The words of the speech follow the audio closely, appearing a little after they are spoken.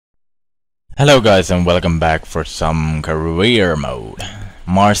Hello guys and welcome back for some career mode.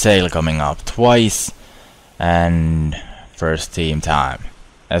 Marseille coming up twice and first team time.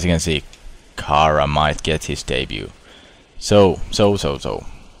 As you can see, Kara might get his debut. So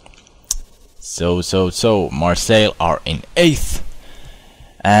Marseille are in 8th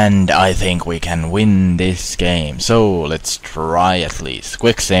and I think we can win this game. So let's try at least.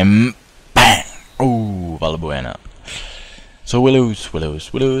 Quick sim, bang! Ooh, Valbuena. So we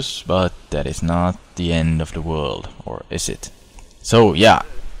lose, but that is not the end of the world, or is it? So yeah,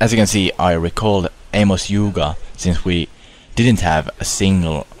 as you can see, I recalled Amos Yuga since we didn't have a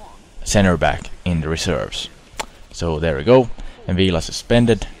single center back in the reserves. So there we go. And Vila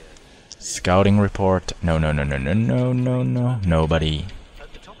suspended. Scouting report. No, nobody.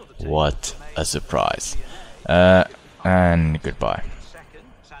 What a surprise. And goodbye.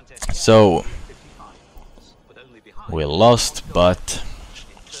 So we lost, but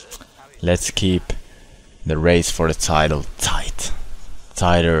let's keep the race for the title tight.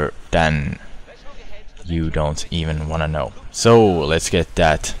 Tighter than you don't even wanna know. So let's get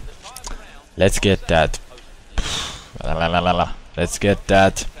that. Let's get that.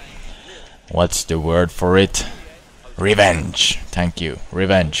 What's the word for it? Revenge. Thank you.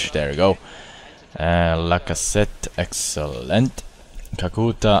 Revenge. There we go. Lacazette, excellent.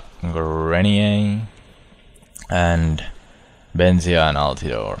 Kakuta, Grenier. And Benzia and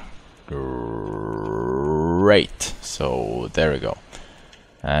Altidore. Great. So there we go.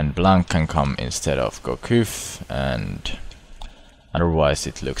 And Blanc can come instead of Gokuf, and otherwise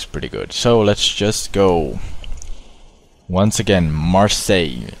it looks pretty good. So let's just go. Once again,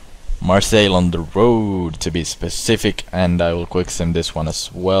 Marseille. Marseille on the road, to be specific, and I will quick sim this one as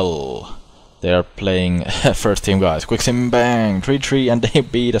well. They are playing first team guys. Quick sim, bang, 3-3, and they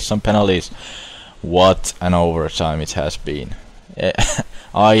beat us some penalties. What an overtime it has been.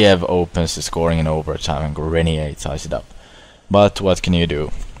 Ayev opens the scoring in overtime and Grenier ties it up. But what can you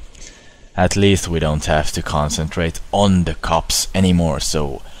do? At least we don't have to concentrate on the cups anymore,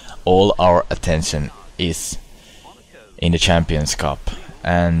 so all our attention is in the Champions Cup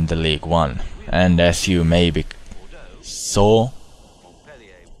and the League One. And as you maybe saw,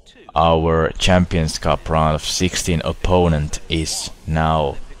 our Champions Cup round of 16 opponent is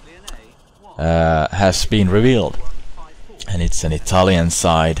now has been revealed, and it's an Italian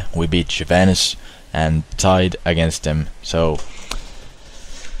side. We beat Juventus and tied against them, so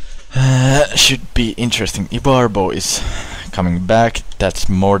should be interesting. Ibarbo is coming back. That's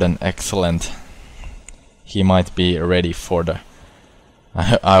more than excellent. He might be ready for the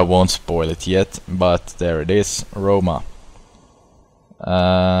I won't spoil it yet, but there it is. Roma.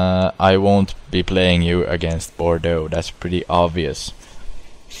 I won't be playing you against Bordeaux, that's pretty obvious,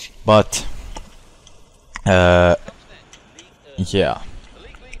 but yeah.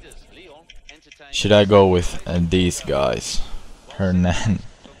 Should I go with these guys? Hernan,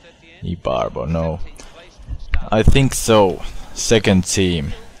 Ibarbo, no. I think so. Second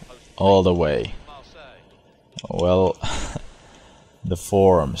team, all the way. Well, the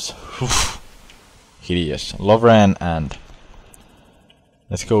forms. Hideous. Lovren and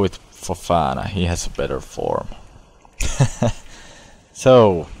let's go with Fofana. He has a better form.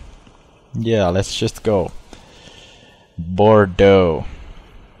 So yeah, let's just go. Bordeaux.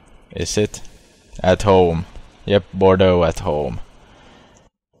 Is it? At home. Yep, Bordeaux at home.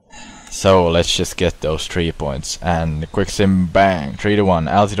 So let's just get those 3 points. And quick sim, bang. 3-1.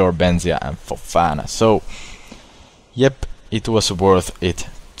 Altidore, Benzia and Fofana. So yep, it was worth it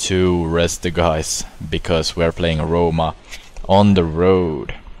to rest the guys, because we're playing Roma on the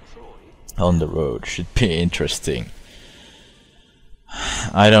road. On the road. Should be interesting.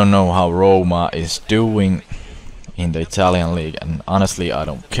 I don't know how Roma is doing in the Italian league, and honestly I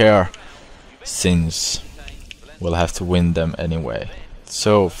don't care, since we'll have to win them anyway.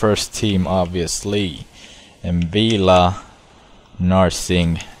 So first team obviously Vila,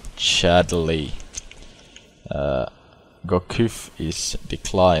 Narsing, Chadley. Gokuf is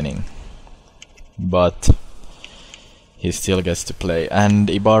declining, but he still gets to play. And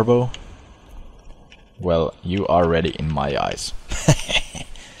Ibarbo, well, you are ready in my eyes.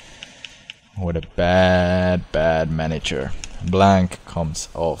 What a bad manager. Blank comes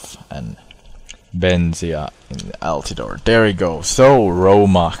off and Benzia in Altidore. There we go. So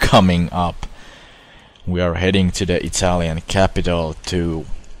Roma coming up. We are heading to the Italian capital to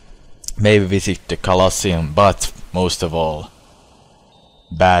maybe visit the Colosseum, but most of all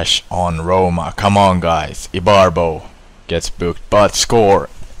bash on Roma. Come on guys. Ibarbo gets booked, but score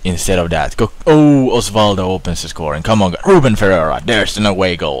instead of that. Go. Oh, Osvaldo opens the scoring. Come on, Ruben Ferreira. There's an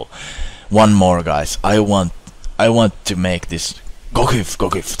away goal. One more, guys. I want to make this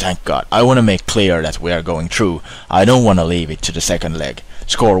Gokuf, thank God. I want to make clear that we are going through. I don't want to leave it to the second leg.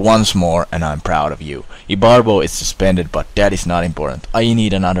 Score once more and I'm proud of you. Ibarbo is suspended, but that is not important. I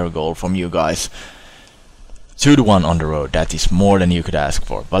need another goal from you guys. 2-1 on the road, that is more than you could ask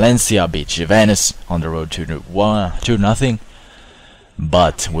for. Valencia beat Juventus on the road 2-0.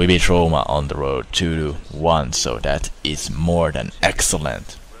 But we beat Roma on the road 2-1, so that is more than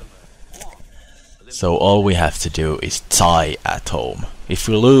excellent. So all we have to do is tie at home. If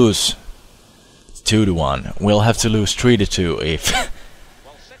we lose 2-1, we'll have to lose 3-2 if...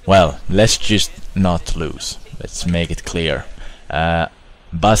 well, let's just not lose. Let's make it clear.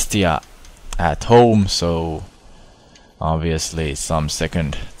 Bastia at home, so obviously some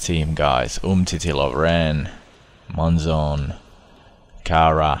second team guys. Ep.30, Lovren, Monzon,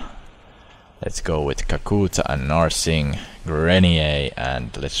 Kara. Let's go with Kakuta and Narsing, Grenier,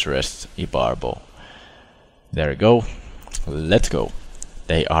 and let's rest Ibarbo. There we go. Let's go.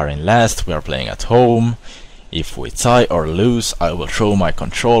 They are in last, we are playing at home. If we tie or lose, I will throw my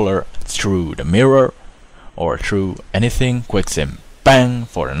controller through the mirror or through anything. Quick sim, bang,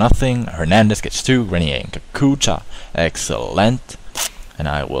 for nothing. Hernandez gets 2, Grenier and Kakuta. Excellent. And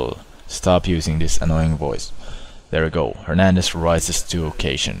I will stop using this annoying voice. There we go. Hernandez rises to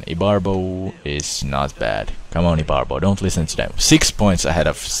occasion. Ibarbo is not bad. Come on, Ibarbo, don't listen to them. 6 points ahead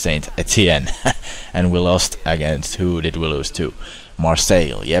of Saint Etienne. And we lost against, who did we lose to?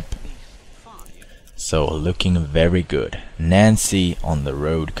 Marseille, yep. So looking very good. Nancy on the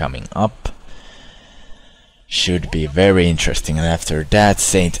road coming up. Should be very interesting. And after that,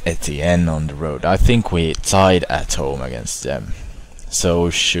 Saint Etienne on the road. I think we tied at home against them. So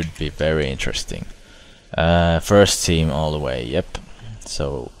should be very interesting. First team all the way, yep.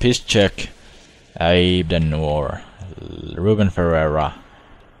 So Piszczek, Aib Noor, Ruben Ferreira,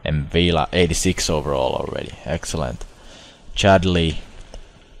 and Vila, 86 overall already. Excellent. Chadley,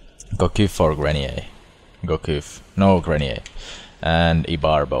 Gokuf or Grenier? Gokuf, no Grenier, and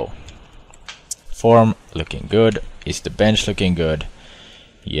Ibarbo. Form looking good. Is the bench looking good?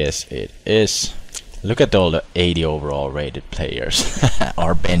 Yes, it is. Look at all the 80 overall rated players.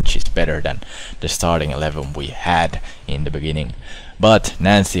 Our bench is better than the starting 11 we had in the beginning. But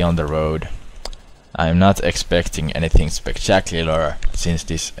Nancy on the road. I'm not expecting anything spectacular since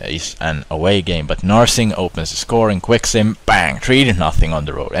this is an away game, but Narsing opens the scoring. Quick sim, bang, 3-0 on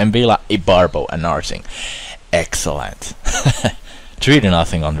the road. Mbila, Ibarbo and Narsing. Excellent.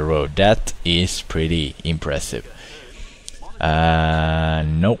 3-0 on the road. That is pretty impressive.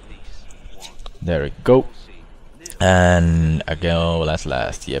 Nope. There we go. And a goal at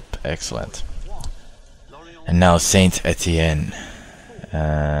last. Yep, excellent. And now Saint Etienne.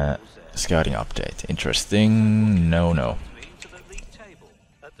 Scouting update. Interesting. No.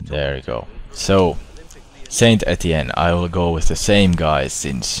 There we go. So, Saint Etienne. I will go with the same guys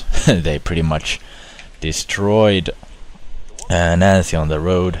since they pretty much destroyed Nancy on the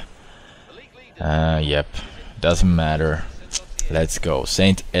road. Yep, doesn't matter. Let's go.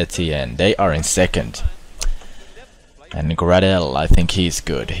 Saint Etienne. They are in second. And Gradel, I think he's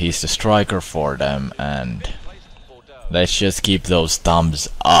good. He's the striker for them. And let's just keep those thumbs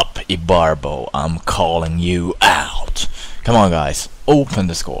up. Ibarbo, I'm calling you out. Come on, guys. Open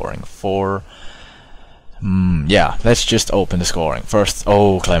the scoring for... yeah, let's just open the scoring. First,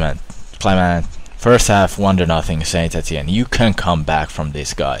 oh, Clement. First half, 1-0, Saint Etienne. You can come back from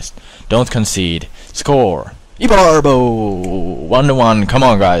this, guys. Don't concede. Score. Ibarbo! 1-1. Come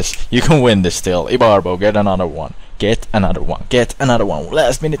on, guys. You can win this still. Ibarbo, get another one. Get another one. Get another one.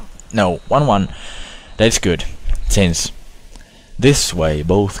 Last minute. No, 1-1. That's good. Since this way,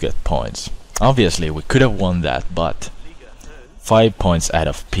 both get points. Obviously, we could have won that, but 5 points out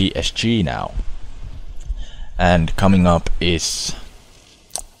of PSG now. And coming up is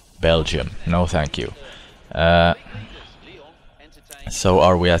Belgium. No, thank you. So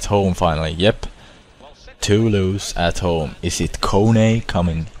are we at home finally? Yep. Toulouse at home. Is it Kone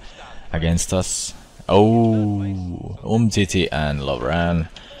coming against us? Oh, Ep.30 and Lovren,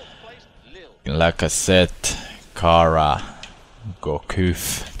 Lacazette, Kara,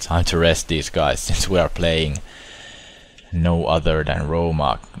 Gokuf. Time to rest these guys since we are playing no other than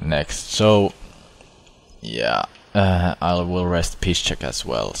Roma next. So yeah, I will rest Piszczek as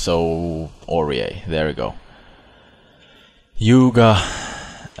well. So Aurier, there we go. Yuga,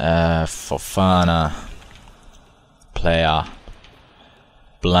 Fofana, Playa,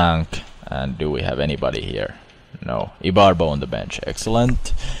 Blanc, and do we have anybody here? No. Ibarbo on the bench.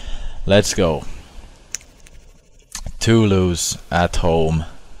 Excellent. Let's go. Toulouse at home.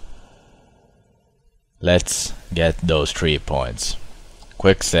 Let's get those 3 points.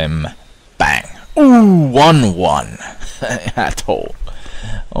 Quick sim. Bang. Ooh, 1-1. at all.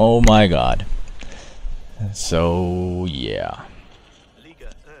 Oh my god. So yeah.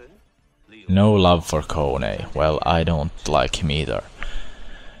 No love for Kone. Well, I don't like him either.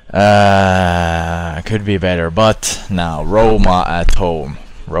 Could be better, but now Roma at home.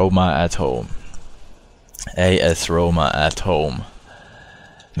 Roma at home. AS Roma at home.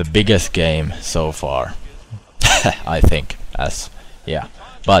 The biggest game so far. I think. Yeah.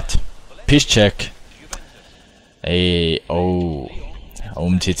 But Piszczek.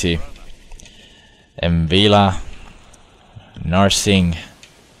 Ep.30. Mvila. Narsing.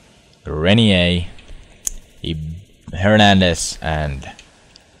 Renier. Hernandez and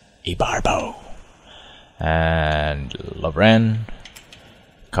Ibarbo. And Lovren.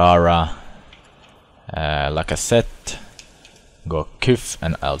 Kara. Lacazette. Gourcuff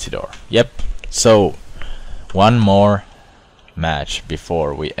and Altidore. Yep. So one more match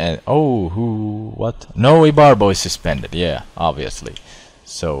before we end. Oh, what? No, Ibarbo is suspended. Yeah, obviously.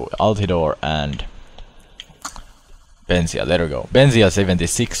 So Altidore and Benzia. There we go. Benzia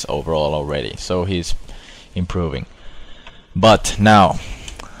 76 overall already, so he's improving. But now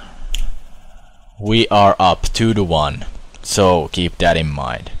we are up 2-1. So keep that in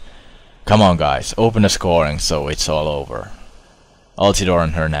mind. Come on, guys, open the scoring so it's all over. Altidore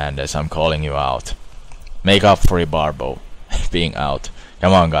and Hernandez, I'm calling you out. Make up for Ibarbo being out.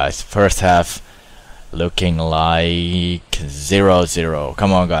 Come on, guys. First half looking like 0-0.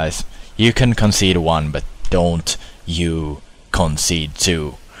 Come on, guys. You can concede 1, but don't you concede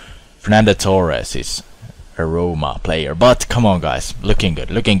 2. Fernando Torres is a Roma player, but come on, guys. Looking good,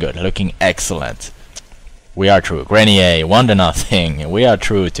 looking excellent. We are through. Grenier 1-0. We are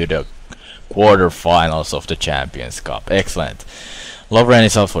through to the quarterfinals of the Champions Cup. Excellent. Lovren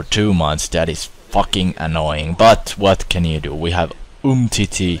is out for 2 months. That is fucking annoying, but what can you do? We have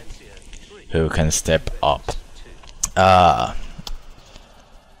Ep.30 who can step up.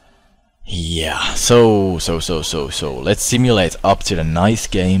 Yeah, so let's simulate up to the nice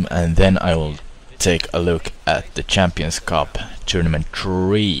game, and then I will take a look at the Champions Cup Tournament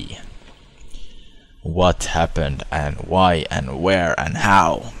 3. What happened and why and where and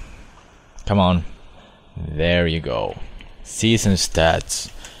how. Come on. There you go. Season stats.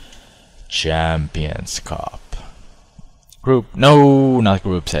 Champions Cup. No, not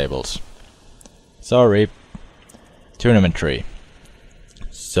group tables. Sorry. Tournament 3.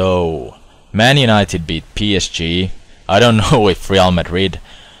 So, Man United beat PSG. I don't know if Real Madrid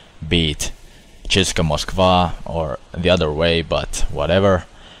beat CSKA Moskva or the other way, but whatever.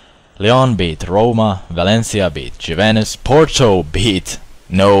 Lyon beat Roma. Valencia beat Juventus. Porto beat...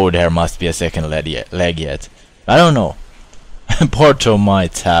 No, there must be a second leg yet. I don't know. Porto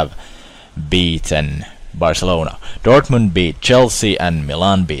might have beaten Barcelona. Dortmund beat Chelsea and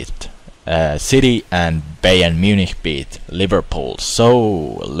Milan beat City, and Bayern Munich beat Liverpool.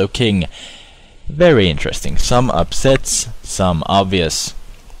 So, looking very interesting. Some upsets, some obvious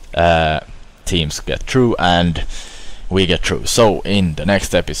teams get through, and we get through. So, in the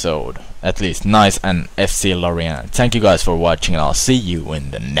next episode, at least Nice and FC Lorient. Thank you guys for watching, and I'll see you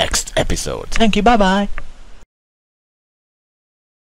in the next episode. Thank you, bye bye.